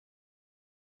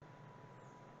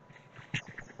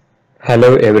Hello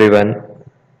everyone,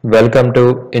 welcome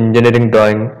to Engineering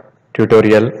Drawing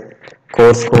Tutorial,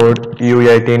 course code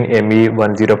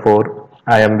U18ME104.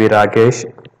 I am RAKESH,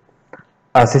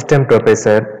 Assistant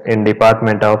Professor in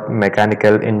Department of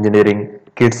Mechanical Engineering,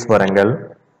 Kids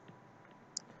Warangal.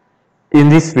 In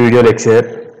this video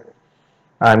lecture,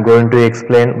 I am going to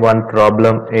explain one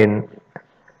problem in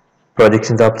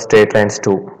projections of straight lines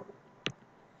 2.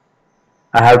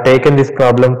 I have taken this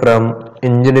problem from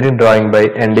Engineering Drawing by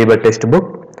N.D.BHATT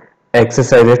textbook,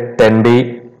 exercises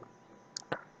 10B,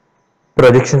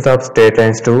 projections of straight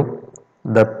lines 2.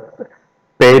 The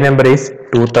page number is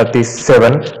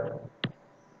 237.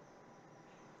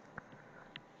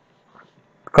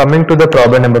 Coming to the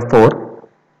problem number 4,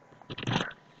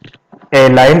 a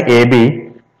line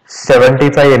AB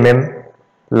 75 mm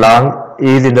long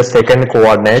is in the second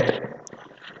coordinate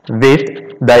with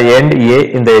the end A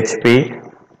in the HP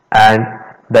and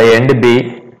the end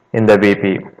B in the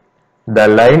VP. The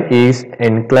line is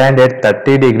inclined at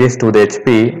 30 degrees to the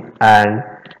HP and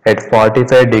at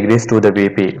 45 degrees to the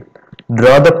VP.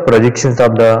 Draw the projections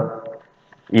of the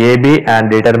AB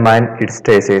and determine its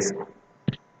traces.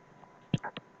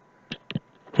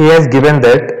 He has given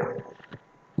that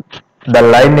the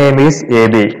line name is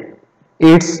AB.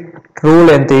 Its true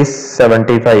length is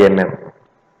 75 mm.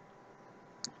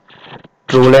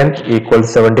 True length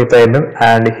equals 75 mm,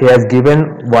 and he has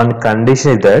given one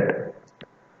condition is that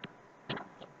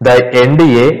the end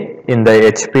A in the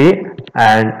HP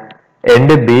and end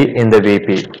B in the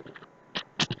VP.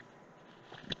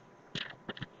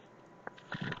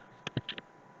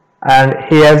 And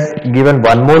he has given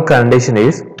one more condition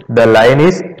is the line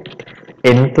is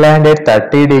inclined at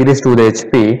 30 degrees to the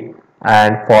HP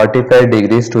and 45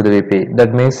 degrees to the VP.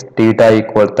 That means theta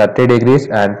equals 30 degrees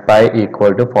and pi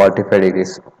equal to 45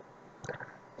 degrees.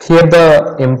 Here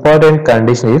the important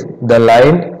condition is the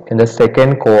line in the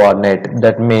second coordinate.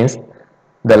 That means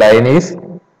the line is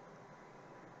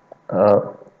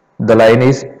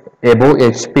above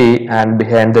HP and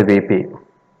behind the VP.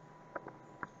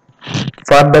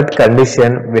 For that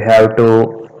condition, we have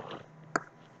to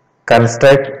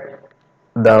construct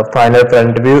the final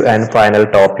front view and final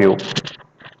top view.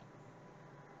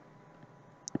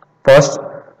 First,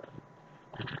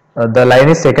 the line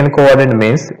is second coordinate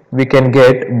means we can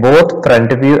get both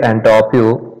front view and top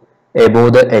view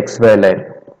above the XY line.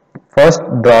 First,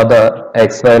 draw the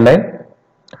XY line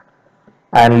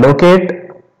and locate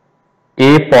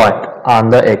A point on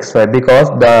the XY because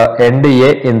the end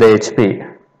A in the HP.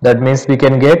 That means we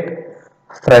can get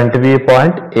front view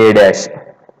point A dash.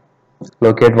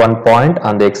 Locate one point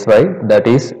on the XY, that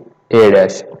is A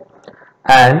dash,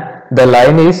 and the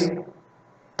line is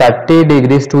 30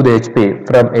 degrees to the HP.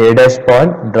 From A dash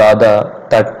point, draw the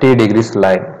 30 degrees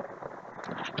line.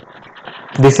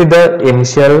 This is the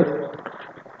initial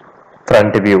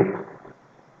front view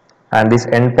and this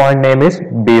end point name is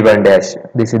B1 dash.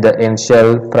 This is the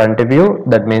initial front view,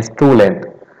 that means true length.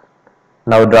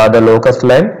 Now draw the locus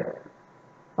line.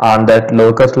 On that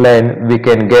locus line we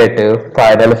can get a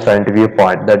final front view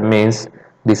point. That means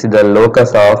this is the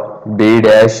locus of B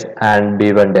dash and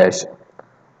B1 dash.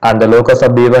 On the locus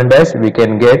of B1 dash we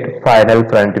can get final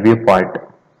front view point.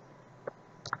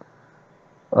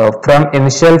 From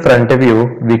initial front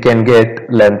view we can get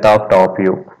length of top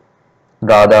view.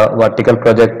 Draw the vertical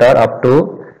projector up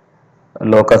to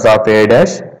locus of A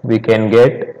dash. We can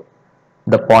get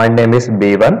the point name is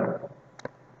B1.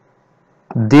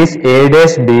 This A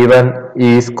dash B1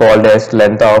 is called as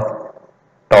length of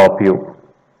top view.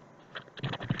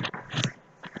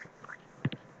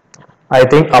 I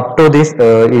think up to this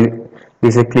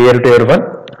is clear to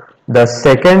everyone. The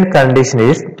second condition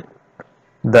is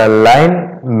the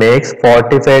line makes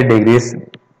 45 degrees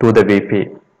to the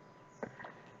VP.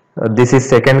 This is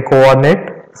second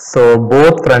coordinate. So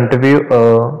both front view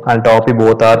and top view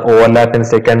both are overlap in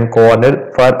second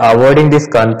coordinate. For avoiding this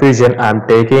confusion, I am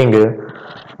taking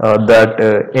that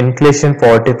inclination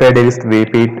 45 degrees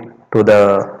VP to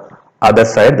the other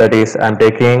side. That is, I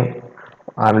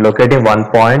am locating one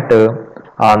point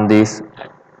on this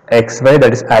XY,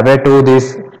 that is away to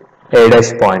this A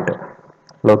dash point.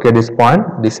 Locate this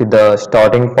point. This is the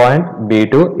starting point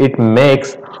B2. It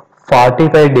makes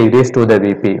 45 degrees to the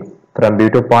VP. From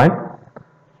B2 point,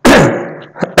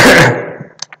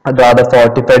 draw the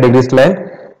 45 degrees line.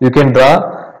 You can draw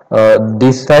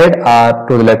this side or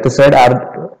to the left side or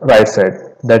right side,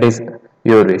 that is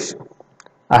your wish.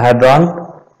 I have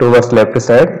drawn towards left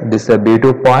side. This is a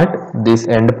B2 point. This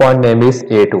end point name is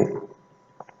A2.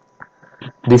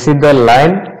 This is the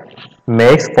line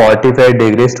makes 45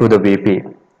 degrees to the VP.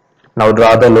 Now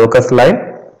draw the locus line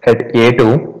at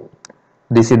A2.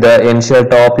 This is the initial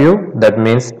top view, that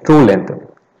means true length.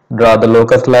 Draw the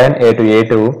locus line A to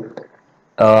A2.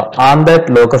 On that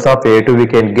locus of A2 we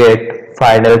can get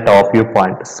final top view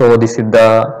point. So this is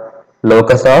the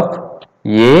locus of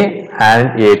A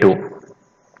and A2.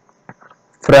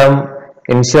 From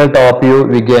initial top view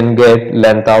we can get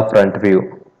length of front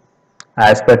view.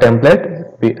 As per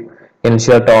template,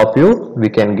 initial top view we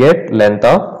can get length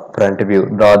of front view.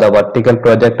 Draw the vertical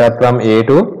projector from A2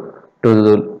 to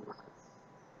the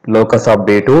locus of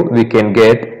B2. We can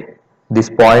get this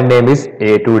point name is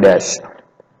A2 dash.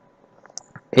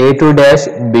 A2 dash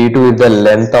B2 is the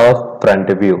length of front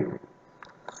view.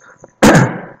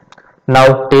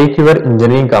 Now take your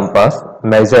engineering compass,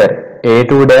 measure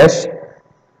A2 dash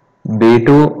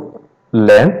B2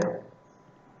 length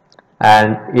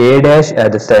and A dash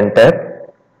at the center.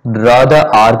 Draw the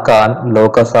arc on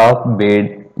locus of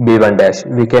B1 dash.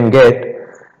 We can get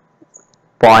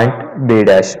point B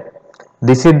dash.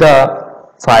 This is the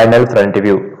final front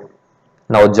view.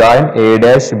 Now join A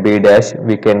dash B dash.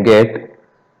 We can get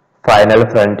final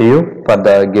front view for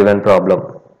the given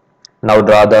problem. Now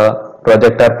draw the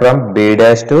projector from B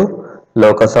dash to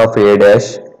locus of A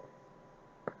dash.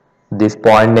 This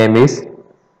point name is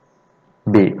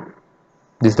B.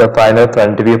 This is the final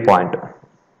front view point.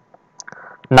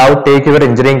 Now take your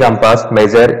engineering compass,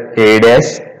 measure A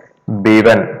dash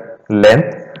B1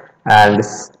 length and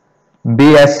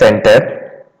B as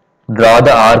center. Draw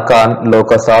the arc on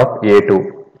locus of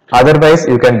A2. Otherwise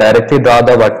you can directly draw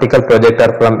the vertical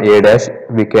projector from A dash.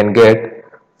 We can get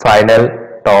final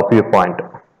top view point.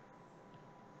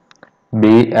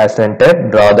 B as center,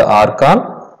 draw the arc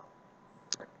on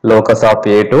locus of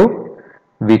A2.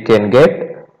 We can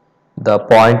get the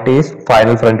point is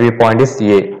final front view point is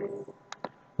A.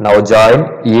 Now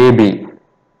join AB.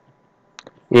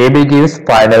 AB gives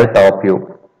final top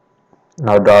view.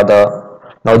 Now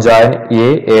join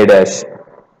A dash.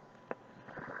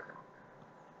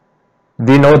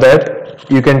 We know that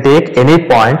you can take any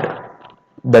point,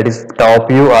 that is top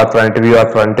view or front view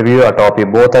or front view or top view,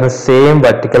 both are the same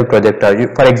vertical projector.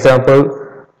 For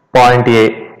example, point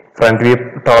A, front view,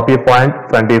 top view point,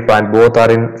 front view point, both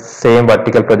are in same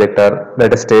vertical projector.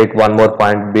 Let us take one more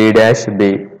point B dash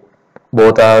B.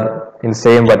 Both are in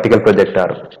same vertical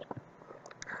projector.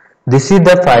 This is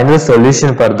the final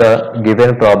solution for the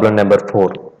given problem number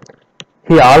 4.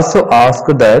 He also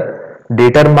asked that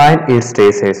determine its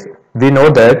traces. We know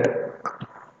that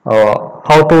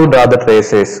how to draw the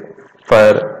traces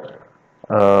for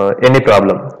any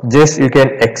problem. Just you can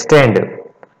extend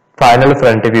final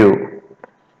front view.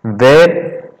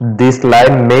 Where this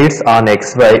line meets on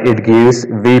XY, it gives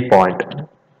V point.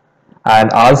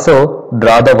 And also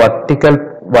draw the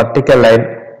vertical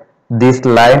line. This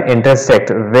line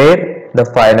intersects where the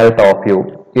final top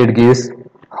view, it gives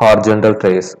horizontal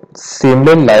trace.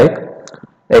 Similarly, like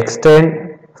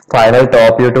extend final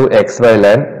top view to XY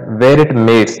line, where it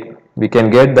meets we can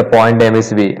get the point name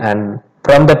is V, and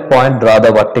from that point draw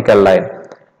the vertical line.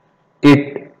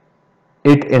 It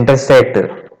intersect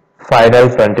final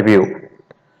front view.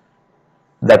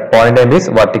 That point name is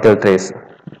vertical trace.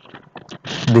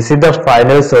 This is the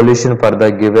final solution for the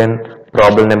given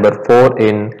problem number 4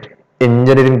 in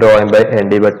engineering drawing by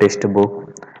N.D.BHATT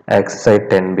textbook exercise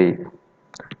 10b.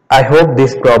 I hope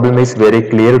this problem is very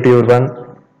clear to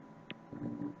everyone.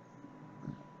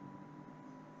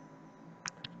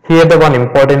 Here the one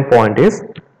important point is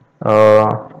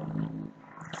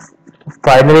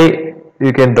finally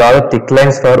you can draw the thick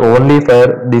lines for only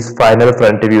for this final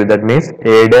front view, that means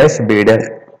A dash B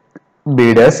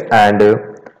dash and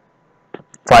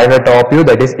final top view,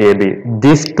 that is AB.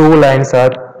 These two lines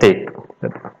are thick.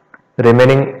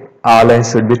 Remaining all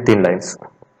lines should be thin lines.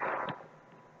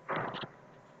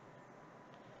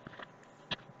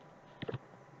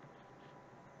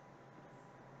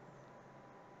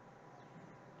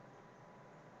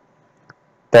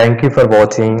 Thank you for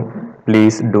watching.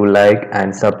 Please do like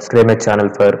and subscribe my channel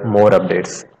for more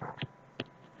updates.